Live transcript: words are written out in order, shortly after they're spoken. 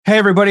Hey,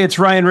 everybody, it's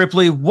Ryan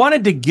Ripley.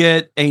 Wanted to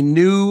get a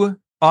new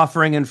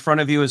offering in front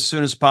of you as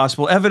soon as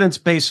possible,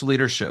 evidence-based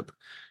leadership.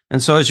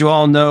 And so as you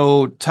all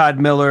know, Todd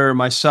Miller,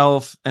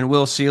 myself, and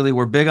Will Seeley,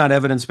 we're big on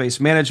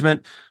evidence-based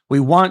management. We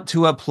want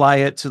to apply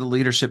it to the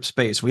leadership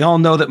space. We all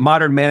know that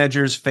modern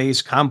managers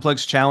face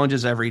complex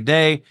challenges every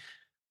day.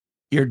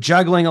 You're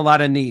juggling a lot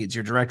of needs,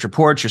 your direct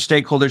reports, your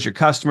stakeholders, your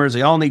customers,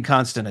 they all need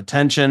constant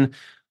attention.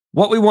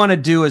 What we want to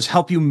do is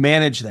help you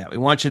manage that. We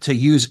want you to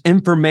use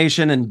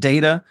information and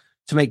data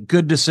to make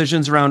good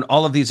decisions around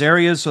all of these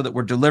areas so that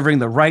we're delivering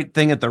the right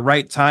thing at the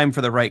right time for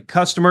the right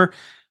customer.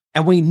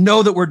 And we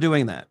know that we're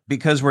doing that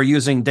because we're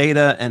using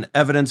data and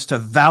evidence to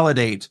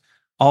validate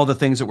all the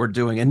things that we're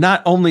doing. And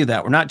not only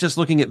that, we're not just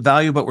looking at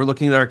value, but we're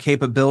looking at our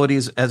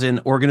capabilities as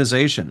an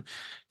organization.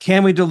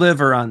 Can we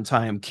deliver on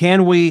time?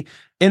 Can we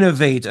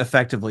innovate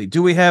effectively?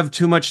 Do we have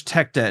too much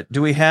tech debt?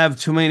 Do we have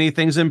too many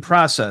things in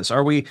process?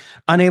 Are we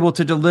unable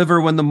to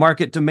deliver when the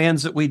market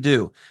demands that we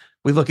do?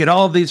 We look at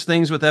all of these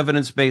things with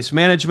evidence-based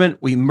management.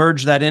 We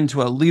merge that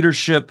into a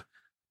leadership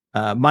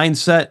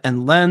mindset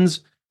and lens,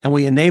 and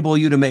we enable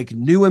you to make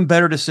new and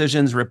better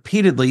decisions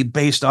repeatedly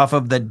based off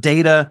of the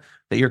data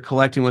that you're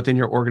collecting within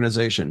your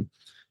organization.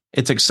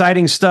 It's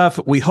exciting stuff.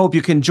 We hope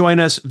you can join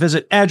us.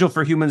 Visit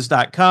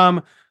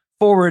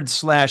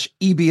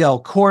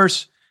agileforhumans.com/EBL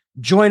course.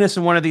 Join us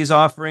in one of these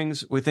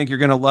offerings. We think you're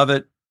going to love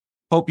it.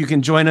 Hope you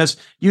can join us.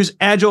 Use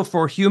Agile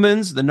for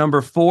Humans, the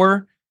number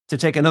 4, to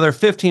take another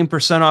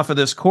 15% off of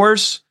this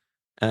course.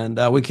 And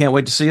we can't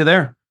wait to see you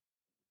there.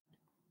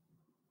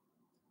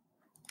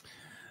 All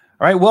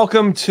right,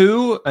 welcome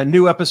to a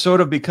new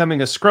episode of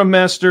Becoming a Scrum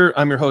Master.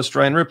 I'm your host,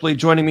 Ryan Ripley.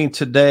 Joining me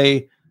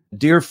today,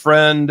 dear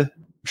friend,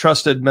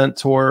 trusted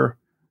mentor,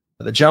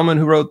 the gentleman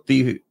who wrote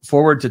the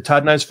foreword to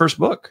Todd and I's first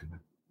book.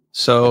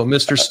 So,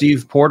 Mr.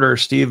 Steve Porter.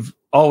 Steve,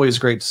 always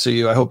great to see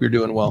you. I hope you're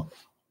doing well.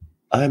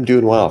 I'm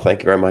doing well. Thank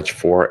you very much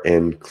for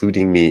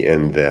including me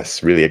in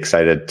this. Really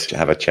excited to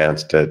have a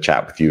chance to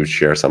chat with you,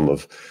 share some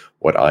of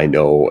what I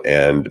know.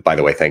 And by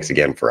the way, thanks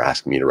again for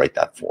asking me to write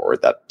that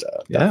forward. That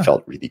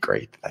felt really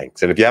great.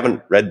 Thanks. And if you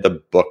haven't read the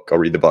book, go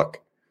read the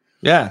book.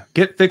 Yeah.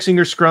 Get Fixing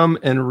Your Scrum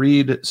and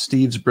read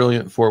Steve's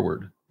brilliant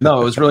foreword. No,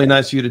 it was really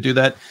nice of you to do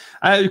that.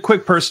 A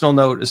quick personal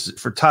note is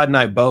for Todd and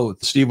I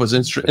both. Steve was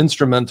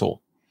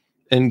instrumental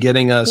in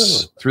getting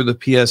us through the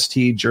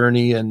PST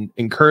journey and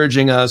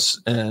encouraging us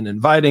and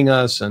inviting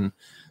us. And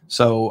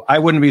so I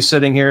wouldn't be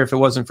sitting here if it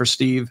wasn't for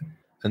Steve.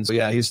 And so,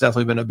 yeah, he's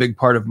definitely been a big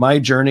part of my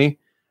journey.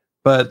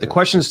 But the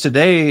questions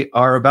today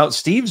are about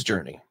Steve's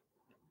journey.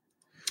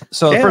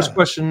 So the first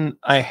question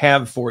I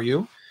have for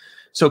you.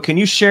 So can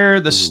you share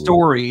the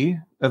story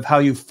of how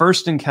you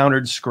first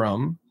encountered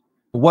Scrum?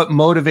 What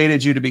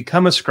motivated you to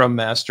become a Scrum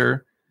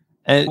Master?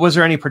 And was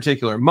there any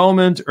particular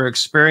moment or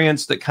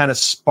experience that kind of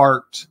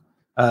sparked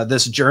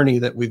this journey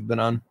that we've been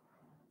on?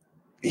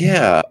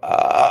 Yeah,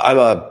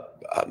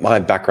 my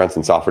background's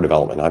in software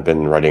development. I've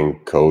been writing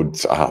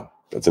codes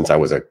since I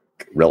was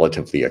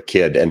relatively a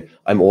kid, and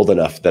I'm old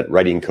enough that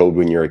writing code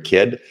when you're a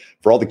kid,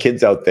 for all the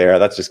kids out there,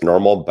 that's just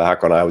normal.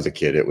 Back when I was a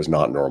kid, it was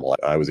not normal.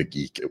 I was a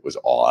geek. It was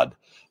odd.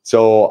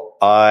 So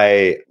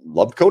I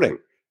loved coding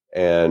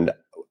and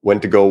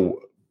went to go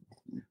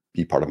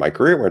be part of my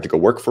career, went to go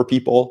work for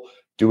people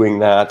doing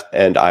that,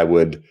 and I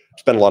would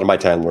spend a lot of my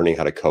time learning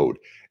how to code.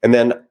 And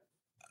then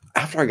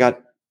after I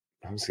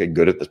was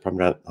good at this, probably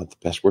not the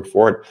best word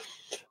for it,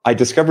 I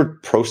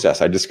discovered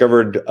process. I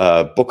discovered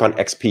a book on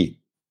XP.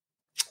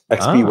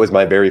 XP was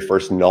my very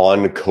first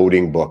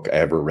non-coding book I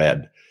ever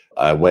read.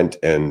 I went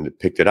and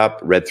picked it up,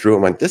 read through it,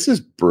 and went, this is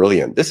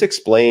brilliant. This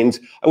explains,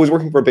 I was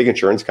working for a big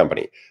insurance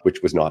company,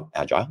 which was not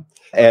agile.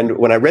 And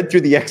when I read through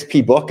the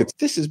XP book,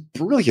 this is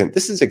brilliant.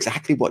 This is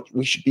exactly what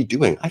we should be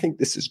doing. I think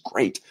this is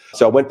great.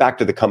 So I went back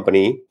to the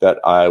company that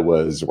I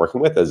was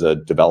working with as a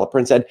developer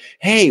and said,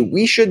 hey,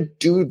 we should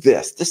do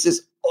this. This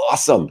is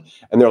awesome.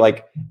 And they're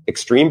like,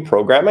 extreme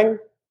programming?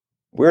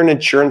 We're an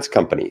insurance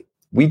company.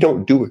 We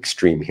don't do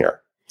extreme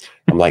here.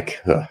 I'm like,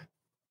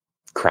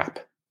 crap.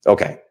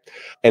 Okay.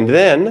 And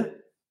then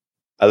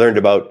I learned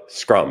about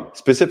Scrum,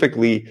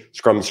 specifically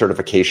Scrum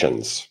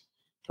certifications,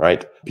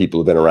 right?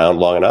 People have been around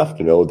long enough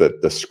to know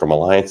that the Scrum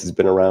Alliance has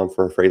been around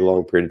for a very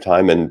long period of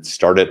time and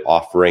started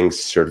offering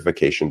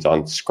certifications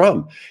on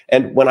Scrum.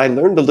 And when I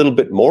learned a little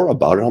bit more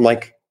about it, I'm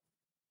like,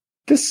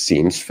 this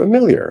seems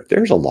familiar.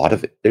 There's a lot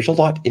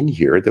in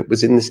here that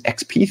was in this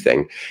XP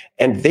thing,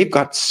 and they've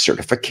got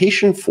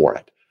certification for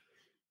it.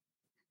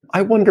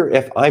 I wonder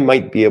if I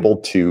might be able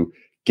to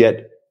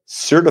get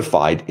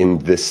certified in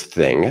this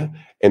thing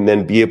and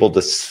then be able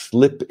to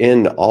slip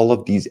in all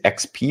of these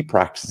XP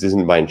practices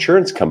in my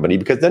insurance company,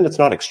 because then it's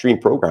not extreme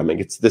programming.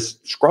 It's this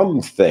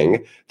Scrum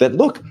thing that,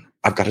 look,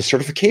 I've got a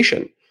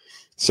certification.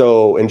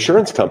 So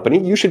insurance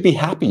company, you should be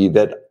happy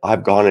that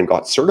I've gone and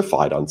got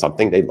certified on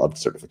something. They love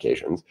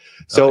certifications.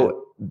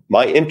 So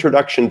my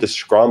introduction to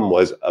Scrum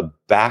was a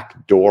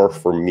back door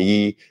for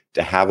me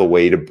to have a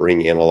way to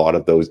bring in a lot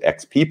of those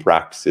XP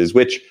practices,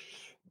 which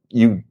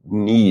you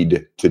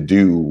need to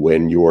do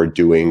when you're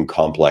doing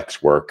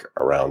complex work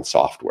around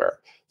software.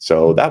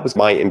 So that was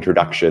my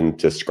introduction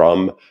to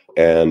Scrum.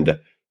 And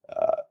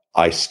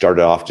I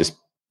started off just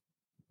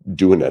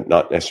doing it,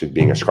 not necessarily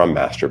being a Scrum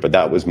Master, but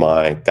that was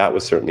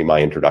certainly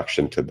my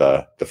introduction to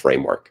the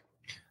framework.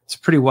 It's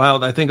pretty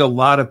wild. I think a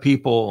lot of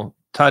people,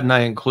 Todd and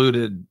I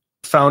included,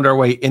 found our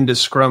way into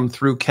Scrum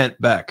through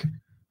Kent Beck.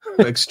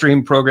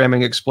 Extreme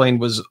Programming Explained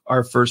was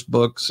our first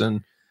books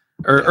and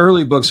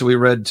early books that we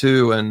read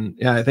too. And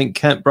yeah, I think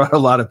Kent brought a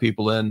lot of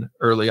people in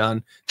early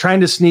on,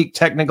 trying to sneak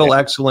technical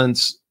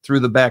excellence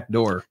through the back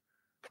door,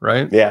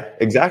 right? Yeah,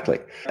 exactly.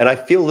 And I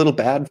feel a little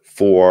bad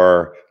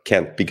for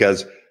Kent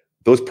because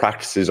those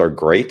practices are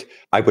great.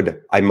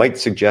 I might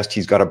suggest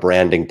he's got a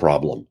branding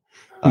problem.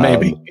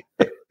 Maybe.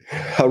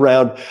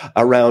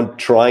 Around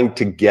trying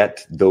to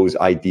get those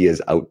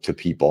ideas out to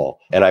people.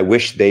 And I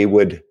wish they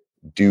would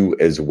do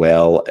as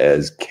well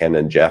as Ken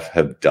and Jeff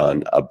have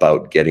done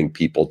about getting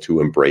people to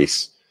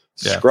embrace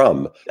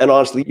Scrum. And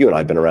honestly, you and I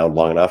have been around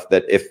long enough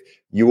that if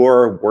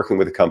you're working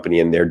with a company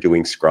and they're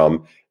doing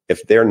Scrum,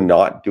 if they're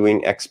not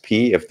doing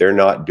XP, if they're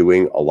not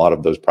doing a lot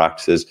of those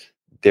practices,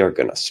 they're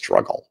going to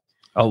struggle.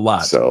 A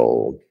lot.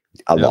 So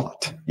a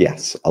lot.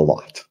 Yes, a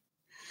lot.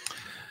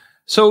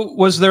 So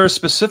was there a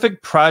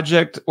specific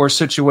project or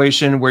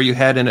situation where you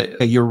had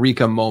a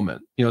eureka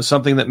moment,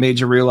 something that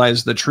made you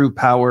realize the true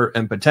power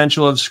and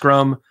potential of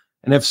Scrum?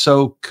 And if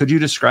so, could you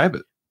describe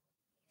it?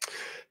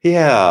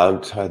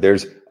 Yeah,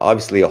 there's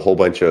obviously a whole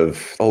bunch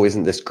of,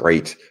 isn't this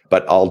great?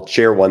 But I'll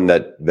share one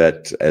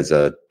that as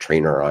a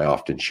trainer, I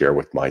often share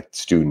with my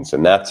students.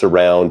 And that's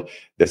around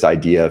this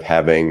idea of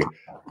having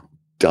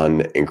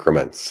done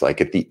increments. Like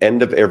at the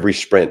end of every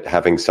sprint,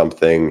 having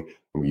something.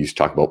 We used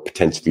to talk about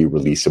potentially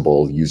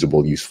releasable,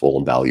 usable, useful,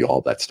 and value,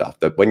 all that stuff.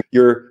 That when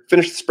you're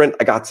finished the sprint,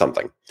 I got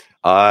something.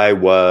 I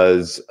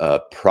was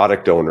a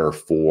product owner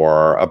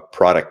for a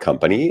product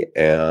company,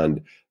 and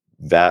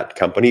that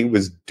company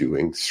was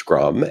doing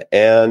Scrum,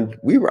 and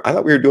I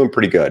thought we were doing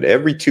pretty good.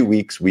 Every 2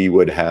 weeks, we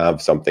would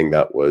have something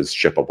that was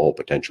shippable,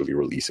 potentially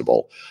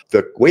releasable.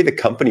 The way the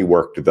company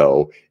worked,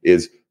 though,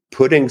 is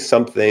putting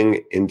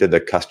something into the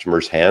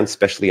customer's hands,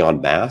 especially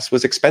en masse,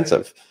 was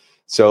expensive.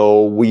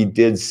 So we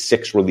did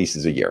 6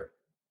 releases a year.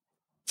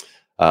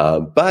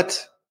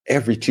 But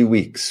every 2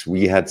 weeks,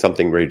 we had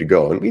something ready to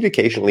go. And we'd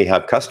occasionally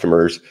have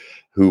customers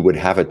who would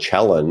have a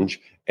challenge,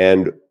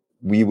 and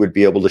we would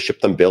be able to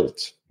ship them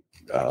builds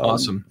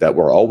awesome. That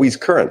were always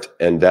current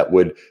and that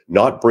would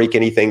not break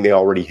anything they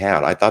already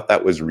had. I thought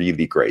that was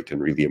really great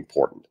and really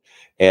important.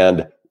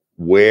 And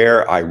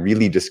where I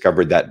really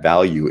discovered that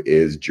value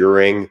is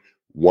during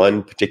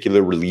one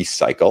particular release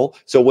cycle.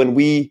 So when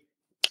we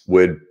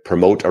would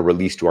promote a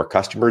release to our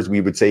customers,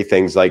 we would say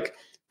things like,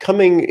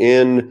 coming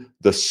in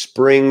the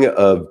spring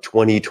of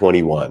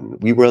 2021.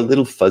 We were a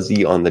little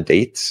fuzzy on the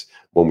dates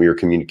when we were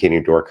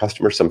communicating to our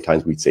customers.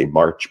 Sometimes we'd say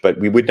March, but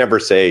we would never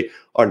say,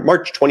 on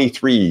March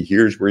 23,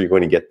 here's where you're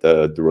going to get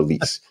the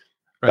release.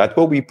 Right. That's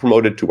what we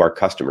promoted to our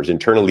customers.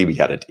 Internally, we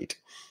had a date.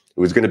 It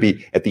was going to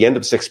be at the end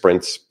of 6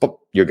 sprints,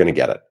 you're going to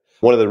get it.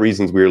 One of the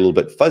reasons we were a little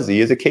bit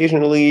fuzzy is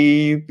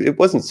occasionally it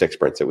wasn't 6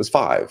 sprints, it was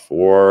 5.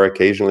 Or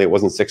occasionally it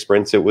wasn't 6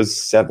 sprints, it was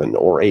 7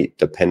 or 8,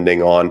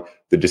 depending on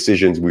the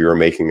decisions we were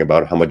making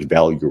about how much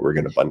value we were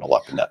going to bundle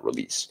up in that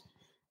release.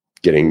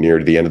 Getting near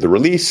to the end of the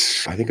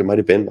release, I think it might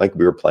have been like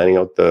we were planning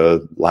out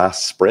the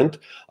last sprint.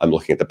 I'm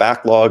looking at the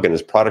backlog, and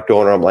as product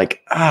owner, I'm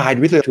like, I'd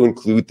really like to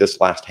include this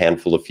last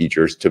handful of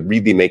features to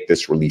really make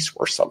this release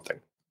worth something.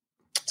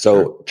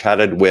 So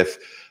chatted with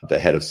the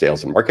head of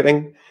sales and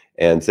marketing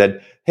and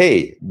said,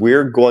 hey, we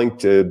were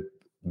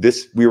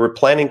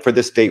planning for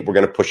this date. We're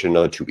going to push it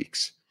another 2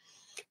 weeks.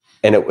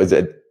 And it was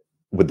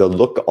with the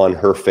look on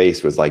her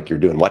face was like, you're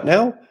doing what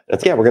now? And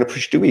it's, yeah, we're going to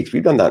push 2 weeks.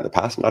 We've done that in the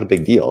past. Not a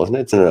big deal, isn't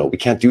it? It's, no, we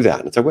can't do that.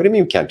 And it's like, what do you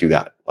mean we can't do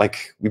that?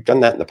 Like, we've done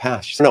that in the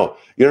past. She said, no,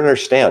 you don't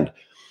understand.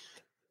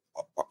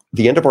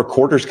 The end of our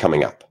quarter's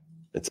coming up.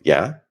 It's,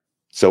 yeah,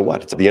 so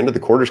what? It's the end of the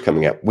quarter's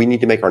coming up. We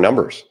need to make our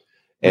numbers.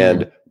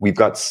 And we've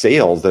got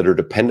sales that are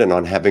dependent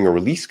on having a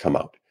release come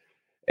out.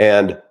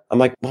 And I'm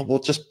like, well, we'll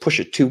just push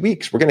it 2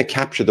 weeks. We're going to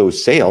capture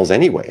those sales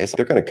anyways.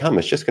 They're going to come.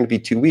 It's just going to be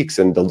 2 weeks.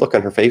 And the look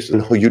on her face,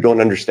 no, you don't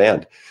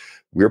understand.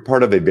 We're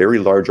part of a very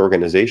large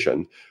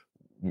organization.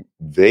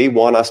 They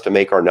want us to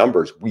make our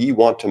numbers. We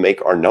want to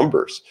make our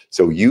numbers.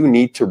 So you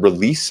need to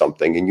release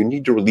something, and you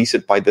need to release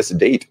it by this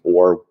date,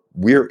 or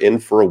we're in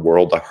for a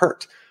world of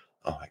hurt.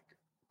 I'm like,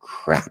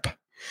 crap.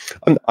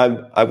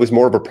 I was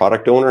more of a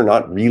product owner,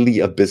 not really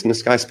a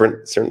business guy,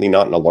 certainly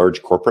not in a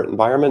large corporate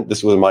environment.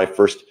 This was my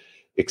first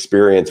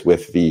experience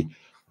with we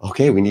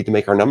need to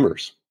make our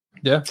numbers.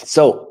 Yeah.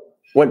 So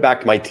went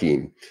back to my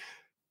team,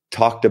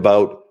 talked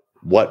about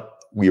what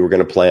we were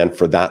going to plan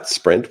for that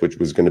sprint, which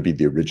was going to be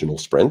the original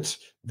sprint,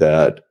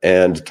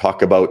 and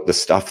talk about the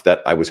stuff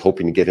that I was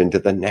hoping to get into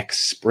the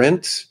next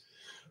sprint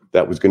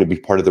that was going to be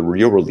part of the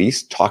real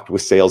release. Talked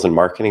with sales and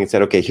marketing and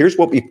said, okay, here's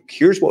what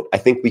I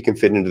think we can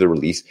fit into the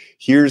release.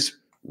 Here's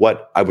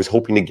what I was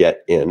hoping to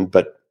get in,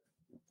 but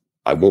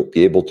I won't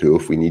be able to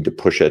if we need to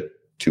push it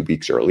 2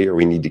 weeks earlier.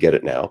 We need to get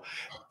it now.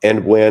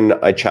 And when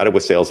I chatted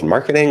with sales and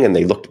marketing and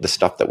they looked at the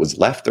stuff that was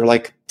left, they're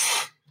like,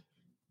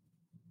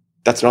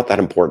 that's not that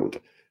important.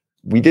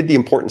 We did the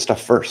important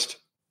stuff first.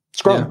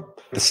 Scrum.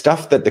 The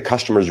stuff that the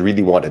customers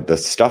really wanted, the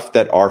stuff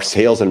that our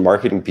sales and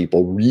marketing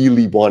people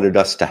really wanted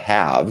us to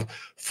have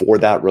for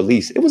that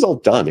release, it was all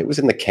done. It was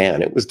in the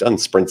can. It was done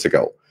sprints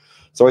ago.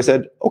 So I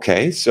said,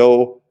 okay,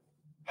 so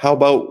how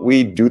about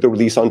we do the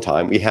release on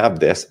time? We have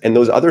this, and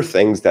those other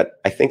things that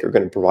I think are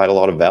going to provide a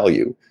lot of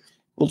value,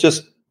 we'll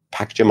just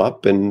package them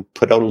up and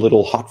put out a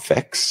little hot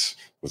fix,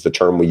 was the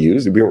term we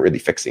used. We weren't really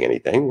fixing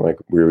anything. Like,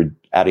 we were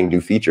adding new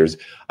features.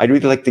 I'd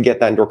really like to get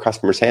that into our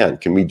customer's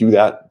hand. Can we do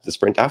that the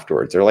sprint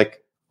afterwards? They're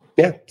like,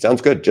 yeah,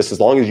 sounds good. Just as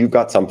long as you've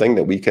got something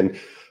that we can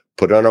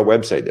put on our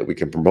website, that we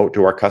can promote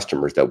to our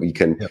customers, that we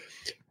can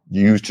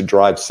use to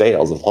drive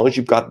sales. As long as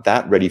you've got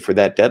that ready for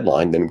that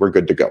deadline, then we're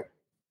good to go.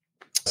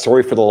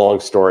 Sorry for the long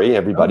story,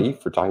 everybody,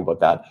 for talking about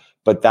that.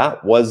 But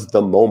that was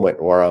the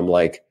moment where I'm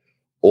like,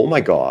 oh my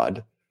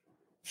God,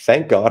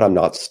 thank God I'm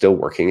not still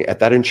working at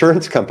that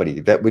insurance company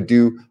that would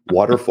do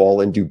waterfall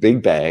and do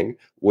big bang,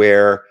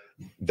 where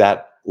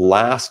that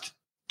last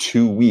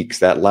 2 weeks,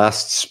 that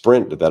last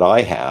sprint that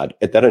I had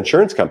at that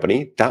insurance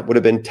company, that would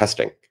have been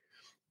testing.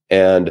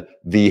 And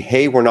the,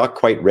 hey, we're not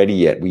quite ready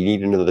yet, we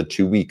need another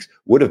 2 weeks,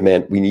 would have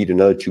meant we need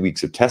another 2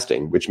 weeks of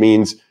testing, which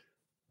means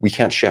we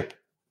can't ship.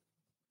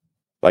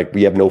 Like,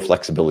 we have no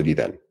flexibility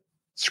then.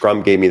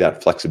 Scrum gave me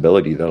that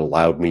flexibility that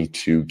allowed me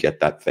to get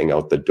that thing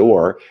out the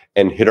door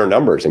and hit our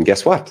numbers. And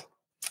guess what?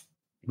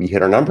 We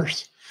hit our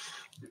numbers,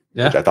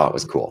 which I thought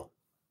was cool.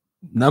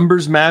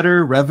 Numbers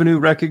matter, revenue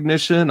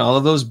recognition, all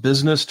of those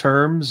business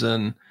terms.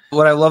 And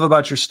what I love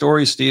about your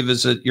story, Steve,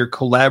 is that you're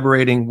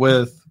collaborating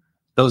with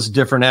those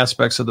different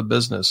aspects of the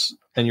business,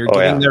 and you're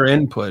getting their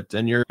input,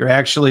 and you're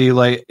actually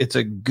like, it's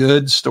a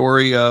good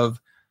story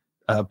of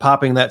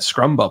popping that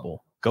Scrum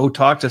bubble. Go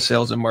talk to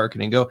sales and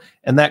marketing, go,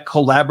 and that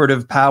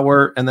collaborative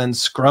power, and then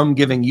Scrum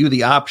giving you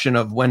the option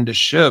of when to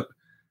ship.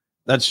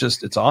 That's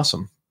just, it's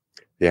awesome.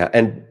 Yeah.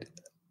 And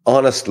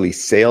honestly,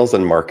 sales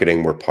and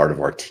marketing were part of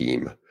our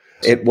team.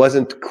 It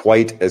wasn't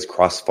quite as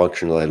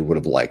cross-functional as I would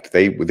have liked.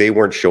 They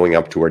weren't showing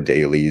up to our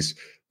dailies.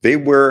 They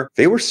were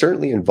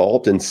certainly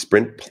involved in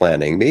sprint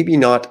planning, maybe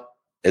not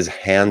as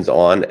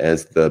hands-on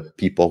as the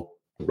people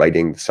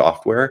writing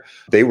software.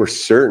 They were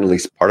certainly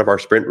part of our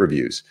sprint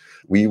reviews.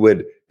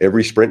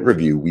 Every sprint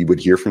review, we would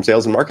hear from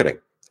sales and marketing,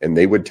 and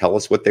they would tell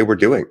us what they were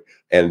doing.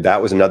 And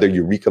that was another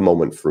eureka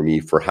moment for me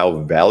for how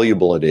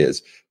valuable it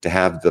is to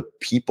have the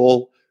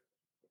people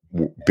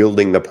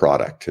building the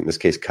product, in this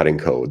case, cutting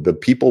code, the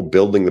people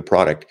building the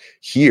product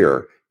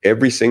here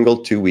every single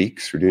 2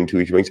 weeks. We're doing 2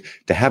 weeks,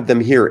 to have them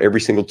here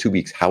every single 2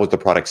 weeks. How is the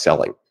product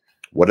selling?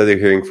 What are they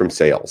hearing from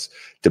sales?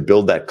 To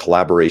build that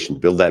collaboration,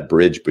 build that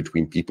bridge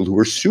between people who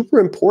are super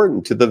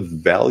important to the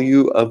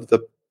value of the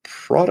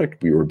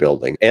product we were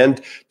building,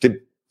 and to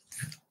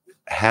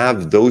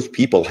have those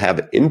people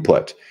have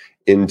input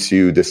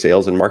into the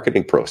sales and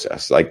marketing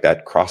process. Like,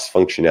 that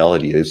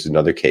cross-functionality is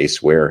another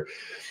case where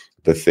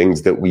the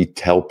things that we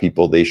tell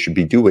people they should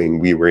be doing,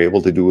 we were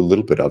able to do a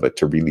little bit of it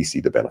to really see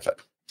the benefit.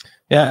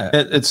 Yeah,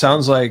 it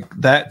sounds like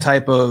that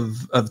type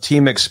of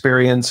team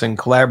experience and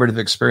collaborative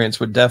experience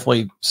would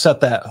definitely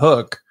set that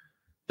hook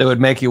that would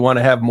make you want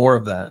to have more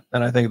of that.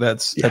 And I think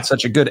that's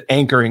such a good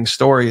anchoring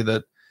story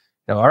that,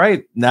 you know, all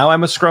right, now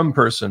I'm a Scrum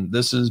person.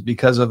 This is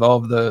because of all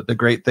of the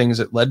great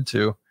things it led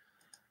to.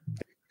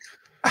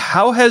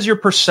 How has your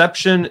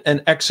perception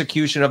and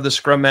execution of the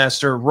Scrum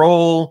Master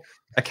role,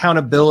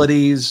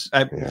 accountabilities,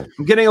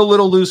 I'm getting a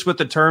little loose with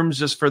the terms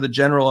just for the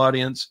general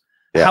audience.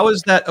 Yeah. How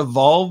has that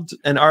evolved?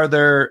 And are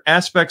there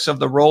aspects of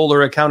the role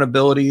or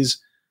accountabilities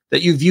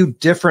that you view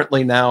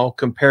differently now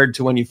compared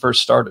to when you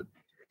first started?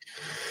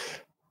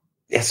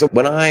 Yeah, so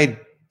when I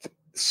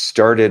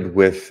started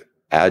with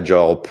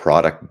agile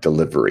product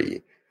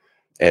delivery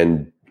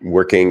and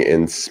working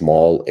in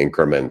small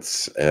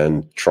increments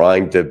and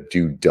trying to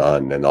do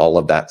done and all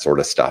of that sort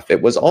of stuff,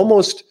 it was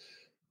almost,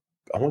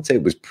 I won't say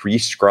it was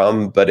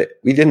pre-Scrum, but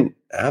we didn't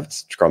have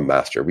Scrum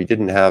Master. We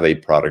didn't have a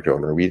product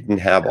owner. We didn't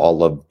have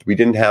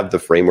the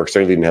framework.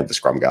 Certainly didn't have the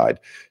Scrum Guide.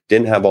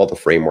 Didn't have all the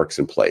frameworks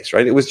in place,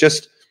 right? It was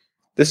just,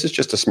 this is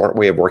just a smart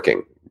way of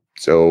working.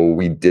 So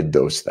we did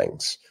those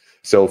things.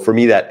 So for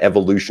me, that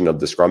evolution of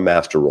the Scrum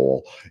Master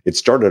role, it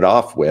started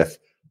off with,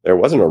 there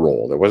wasn't a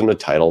role, there wasn't a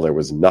title, there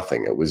was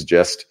nothing. It was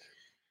just,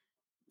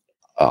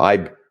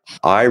 I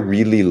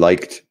really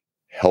liked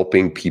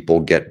helping people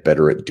get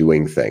better at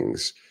doing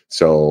things.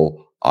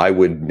 So I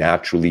would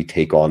naturally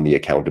take on the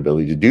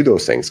accountability to do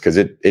those things because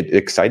it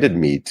excited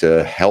me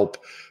to help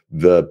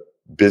the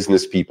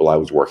business people I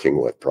was working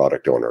with,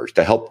 product owners,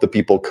 to help the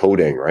people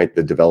coding, right,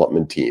 the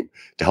development team,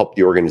 to help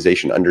the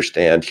organization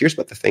understand, here's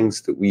what the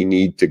things that we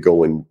need to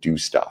go and do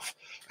stuff.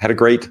 I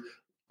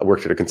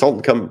worked at a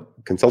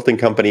consulting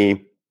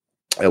company.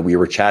 We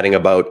were chatting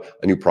about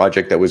a new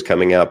project that was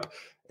coming up,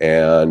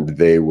 and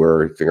they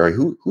were figuring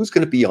who's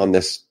going to be on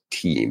this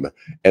team.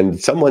 And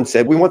someone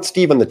said, we want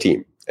Steve on the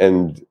team.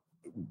 And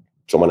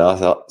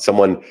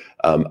someone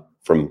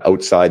from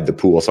outside the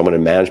pool, someone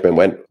in management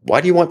went, why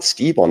do you want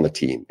Steve on the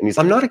team? And he's,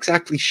 I'm not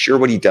exactly sure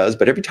what he does,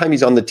 but every time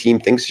he's on the team,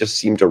 things just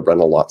seem to run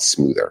a lot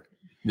smoother.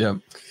 Yeah.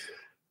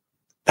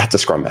 That's a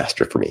Scrum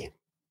Master for me.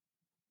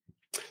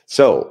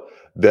 So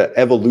the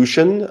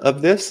evolution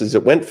of this is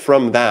it went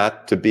from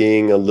that to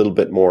being a little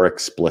bit more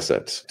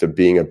explicit, to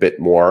being a bit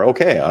more,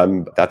 okay,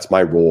 that's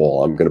my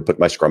role. I'm going to put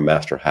my Scrum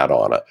Master hat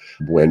on it.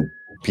 When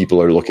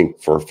people are looking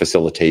for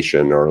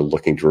facilitation or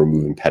looking to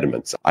remove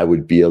impediments, I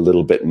would be a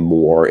little bit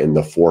more in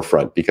the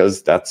forefront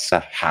because that's a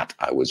hat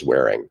I was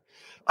wearing.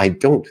 I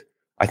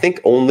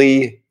think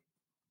only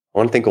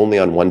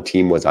on one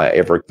team was I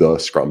ever the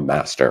Scrum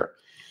Master.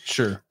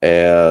 Sure.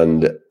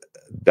 And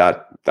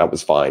that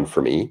was fine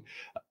for me.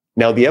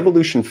 Now, the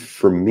evolution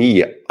for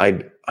me,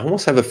 I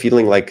almost have a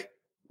feeling like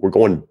we're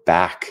going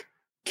back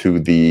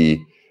to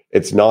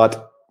it's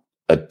not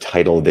a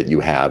title that you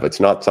have.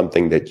 It's not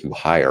something that you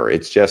hire.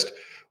 It's just,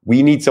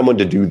 we need someone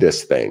to do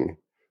this thing.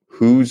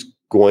 Who's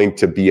going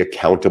to be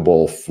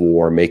accountable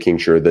for making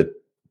sure that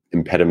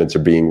impediments are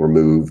being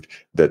removed,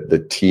 that the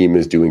team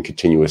is doing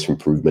continuous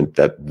improvement,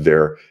 that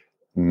they're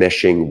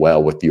meshing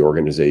well with the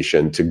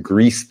organization, to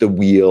grease the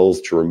wheels,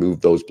 to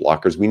remove those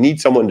blockers. We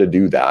need someone to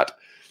do that.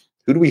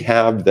 Who do we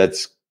have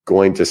that's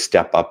going to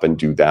step up and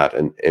do that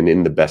and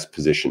in the best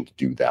position to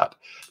do that?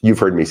 You've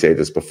heard me say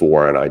this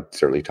before, and I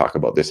certainly talk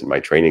about this in my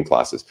training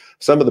classes.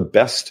 Some of the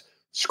best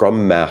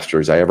Scrum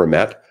Masters I ever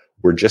met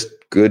were just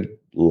good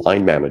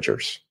line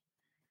managers.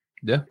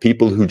 Yeah.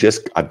 People who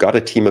I've got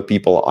a team of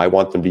people, I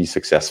want them to be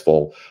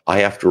successful. I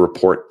have to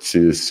report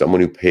to someone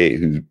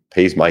who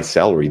pays my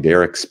salary.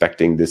 They're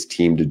expecting this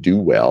team to do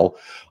well.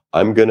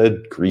 I'm going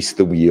to grease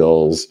the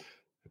wheels,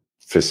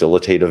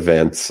 facilitate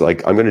events.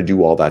 Like, I'm going to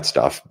do all that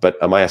stuff.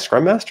 But am I a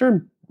Scrum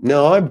Master?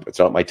 No, it's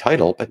not my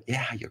title, but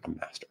yeah, you're a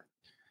master.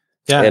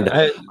 Yeah. And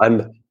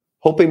I'm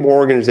hoping more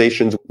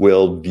organizations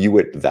will view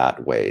it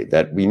that way,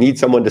 that we need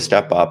someone to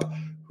step up.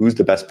 Who's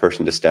the best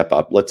person to step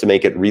up? Let's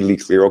make it really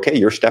clear. Okay,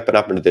 you're stepping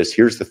up into this.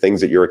 Here's the things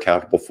that you're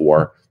accountable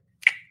for.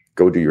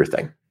 Go do your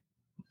thing.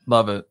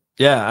 Love it.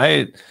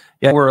 Yeah,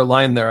 we're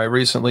aligned there. I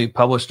recently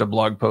published a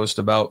blog post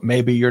about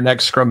maybe your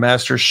next Scrum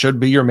Master should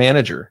be your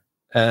manager.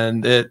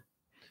 And it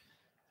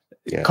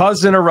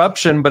caused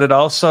interruption, but it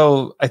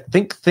also, I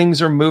think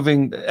things are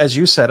moving, as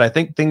you said, I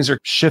think things are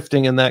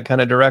shifting in that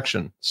kind of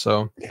direction.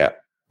 So yeah,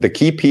 the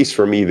key piece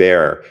for me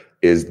there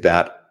is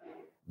that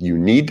you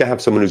need to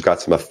have someone who's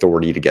got some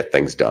authority to get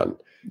things done.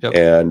 Yep.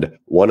 And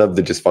one of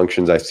the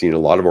dysfunctions I've seen in a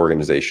lot of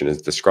organizations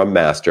is the Scrum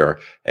Master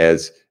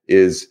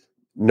is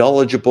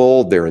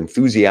knowledgeable, they're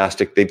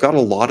enthusiastic, they've got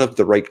a lot of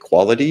the right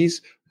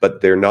qualities,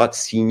 but they're not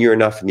senior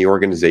enough in the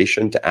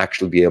organization to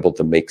actually be able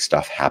to make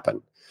stuff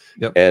happen.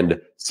 Yep. And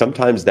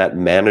sometimes that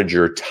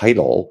manager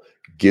title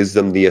gives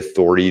them the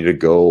authority to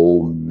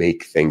go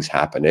make things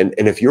happen. And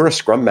if you're a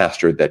Scrum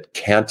Master that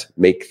can't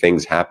make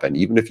things happen,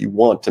 even if you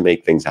want to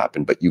make things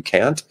happen, but you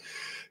can't,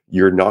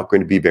 you're not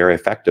going to be very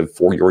effective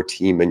for your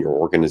team and your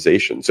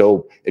organization.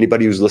 So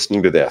anybody who's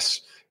listening to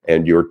this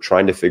and you're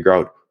trying to figure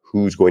out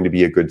who's going to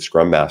be a good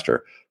Scrum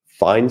Master,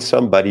 find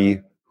somebody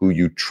who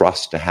you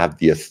trust to have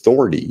the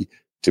authority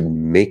to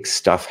make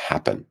stuff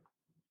happen.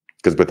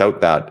 Because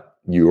without that,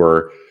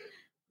 you're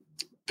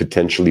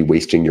potentially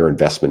wasting your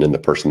investment in the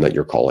person that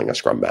you're calling a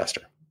Scrum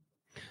Master.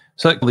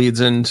 So that leads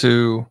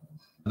into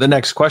the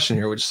next question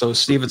here, so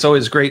Steve, it's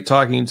always great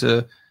talking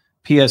to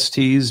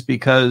PSTs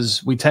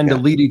because we tend to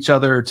lead each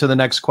other to the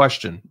next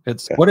question.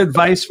 What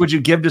advice would you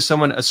give to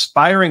someone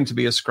aspiring to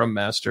be a Scrum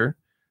Master?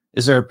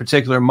 Is there a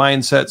particular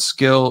mindset,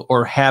 skill,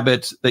 or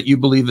habit that you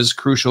believe is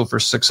crucial for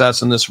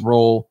success in this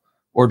role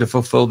or to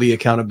fulfill the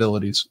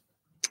accountabilities?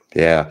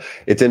 Yeah,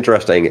 it's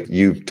interesting.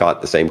 You've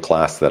taught the same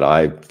classes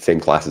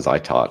I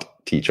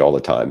teach all the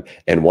time.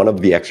 And one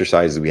of the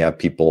exercises we have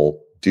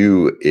people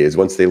do is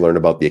once they learn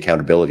about the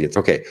accountability, it's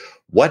okay,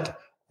 what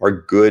are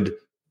good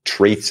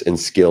traits and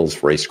skills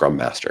for a Scrum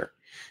Master?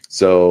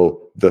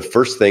 So the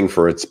first thing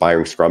for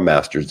aspiring Scrum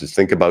Masters is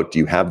think about, do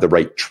you have the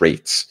right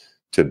traits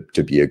to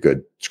be a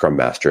good Scrum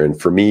Master? And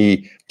for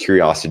me,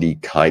 curiosity,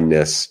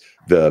 kindness,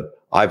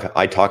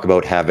 I talk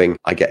about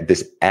I get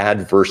this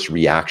adverse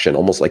reaction,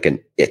 almost like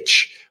an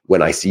itch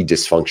when I see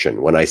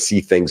dysfunction, when I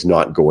see things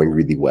not going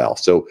really well.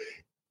 So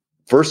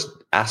first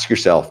ask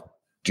yourself,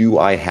 do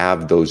I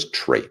have those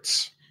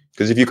traits?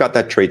 Because if you've got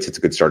that traits, it's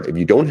a good start. If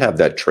you don't have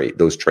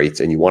those traits,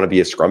 and you want to be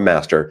a Scrum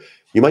Master,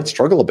 you might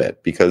struggle a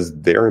bit because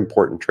they're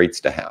important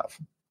traits to have.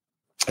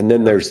 And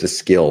then there's the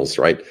skills,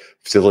 right?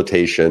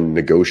 Facilitation,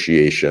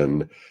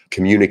 negotiation,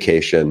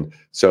 communication.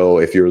 So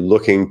if you're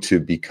looking to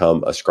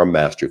become a Scrum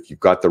Master, if you've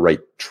got the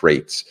right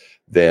traits,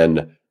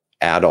 then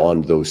add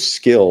on those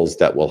skills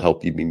that will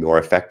help you be more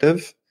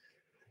effective.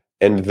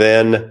 And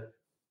then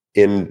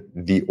in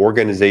the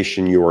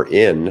organization you're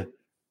in,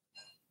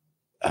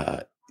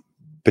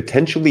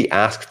 potentially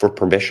ask for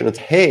permission. It's,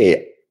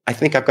 hey, I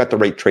think I've got the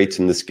right traits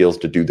and the skills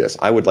to do this.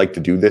 I would like to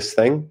do this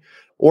thing.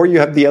 Or you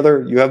have the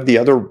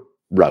other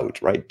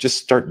route, right?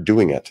 Just start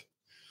doing it.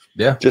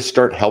 Yeah. Just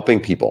start helping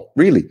people.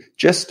 Really,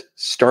 just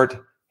start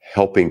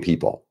helping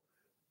people.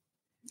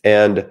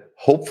 And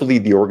hopefully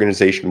the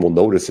organization will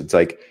notice. It's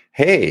like,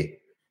 hey,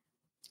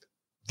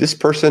 this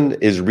person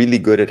is really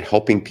good at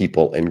helping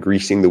people and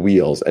greasing the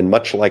wheels. And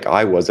much like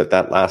I was at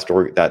that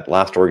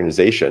last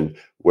organization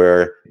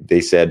where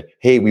they said,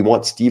 hey, we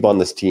want Steve on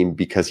this team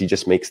because he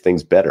just makes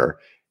things better.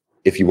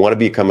 If you want to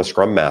become a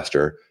Scrum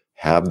Master,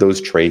 have those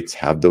traits,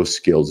 have those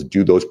skills,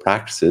 do those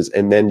practices,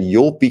 and then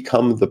you'll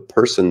become the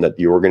person that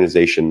the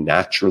organization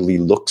naturally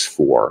looks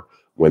for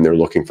when they're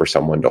looking for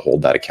someone to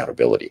hold that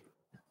accountability.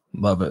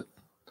 Love it.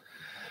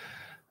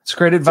 It's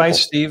great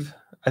advice, Steve.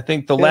 I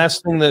think the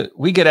last thing that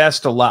we get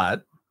asked a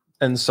lot,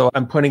 and so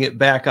I'm putting it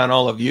back on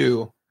all of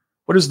you.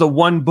 What is the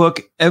one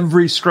book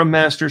every Scrum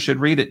Master should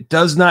read? It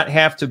does not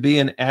have to be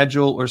an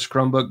Agile or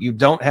Scrum book. You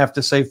don't have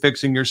to say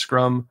Fixing Your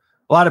Scrum.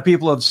 A lot of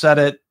people have said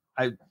it.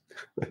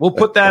 We'll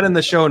put that in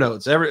the show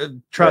notes.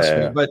 Trust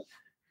me. But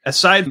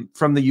aside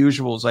from the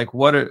usuals, like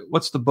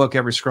what's the book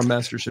every Scrum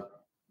Master should?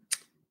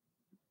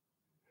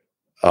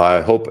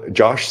 I hope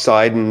Josh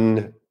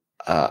Seiden,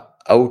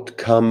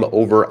 Outcome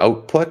Over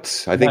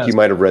Output. I think you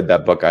might have read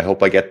that book. I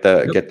hope I get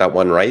that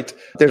one right.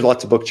 There's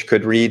lots of books you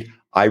could read.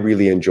 I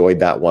really enjoyed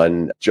that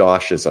one.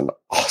 Josh is an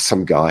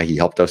awesome guy. He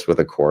helped us with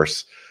a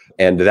course.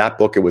 And that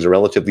book, it was a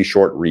relatively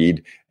short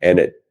read, and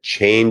it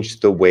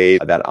changed the way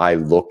that I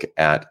look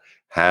at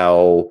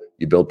how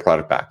you build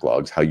product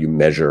backlogs, how you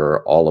measure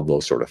all of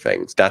those sort of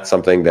things. That's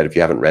something that if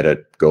you haven't read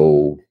it,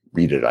 go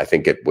read it. I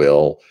think it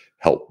will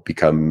help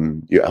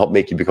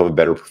make you become a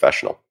better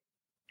professional.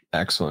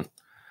 Excellent.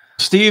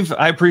 Steve,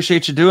 I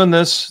appreciate you doing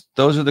this.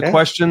 Those are the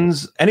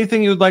questions.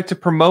 Anything you would like to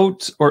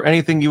promote or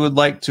anything you would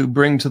like to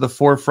bring to the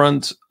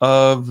forefront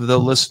of the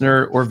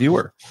listener or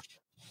viewer?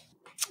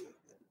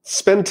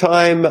 Spend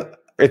time,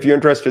 if you're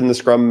interested in the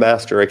Scrum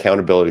Master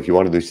accountability, if you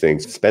want to do these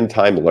things, spend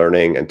time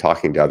learning and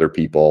talking to other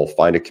people,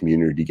 find a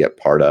community to get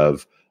part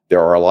of.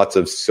 There are lots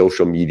of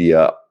social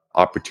media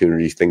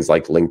opportunities, things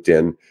like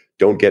LinkedIn.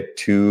 Don't get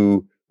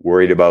too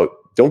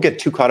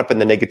caught up in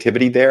the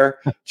negativity there.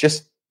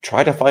 Just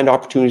try to find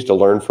opportunities to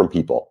learn from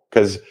people,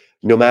 because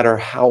no matter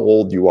how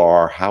old you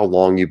are, how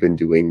long you've been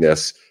doing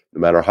this, no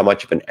matter how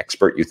much of an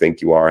expert you think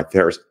you are,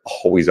 there's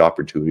always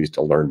opportunities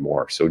to learn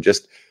more. So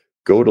just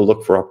go to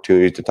look for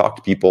opportunities to talk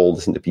to people,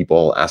 listen to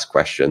people, ask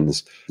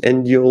questions,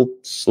 and you'll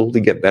slowly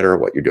get better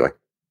at what you're doing.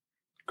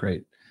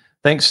 Great.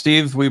 Thanks,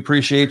 Steve. We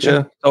appreciate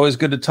you. Always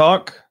good to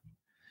talk.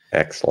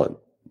 Excellent.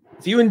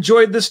 If you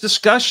enjoyed this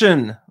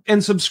discussion,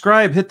 and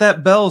subscribe, hit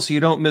that bell so you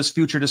don't miss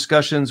future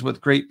discussions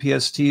with great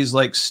PSTs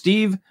like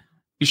Steve.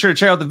 Be sure to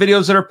check out the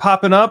videos that are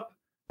popping up.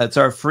 That's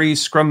our free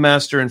Scrum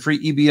Master and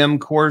free EBM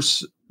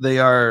course. They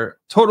are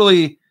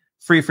totally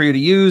free for you to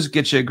use,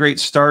 get you a great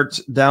start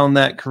down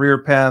that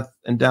career path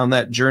and down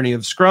that journey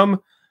of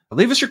Scrum.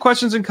 Leave us your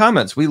questions and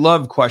comments. We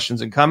love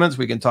questions and comments.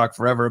 We can talk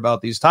forever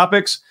about these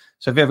topics.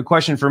 So if you have a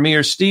question for me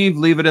or Steve,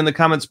 leave it in the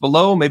comments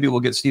below. Maybe we'll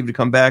get Steve to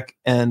come back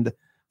and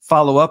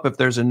follow up if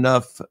there's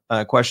enough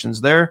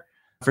questions there.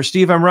 For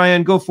Steve, I'm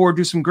Ryan. Go forward,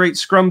 do some great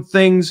Scrum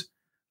things.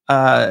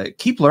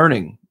 Keep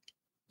learning.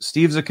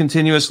 Steve's a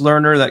continuous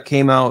learner. That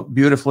came out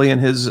beautifully in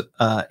his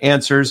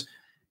answers.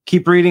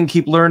 Keep reading,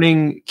 keep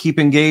learning, keep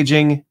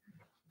engaging,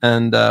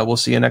 and we'll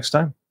see you next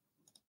time.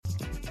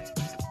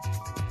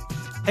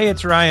 Hey,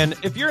 it's Ryan.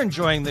 If you're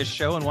enjoying this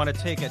show and want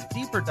to take a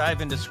deeper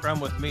dive into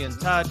Scrum with me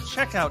and Todd,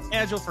 check out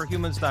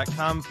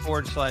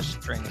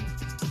agileforhumans.com/training.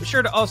 Be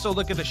sure to also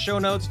look at the show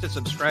notes to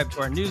subscribe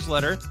to our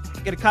newsletter,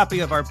 get a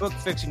copy of our book,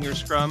 Fixing Your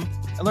Scrum,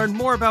 and learn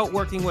more about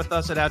working with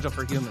us at Agile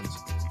for Humans.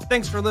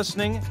 Thanks for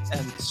listening,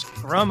 and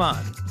Scrum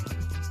on.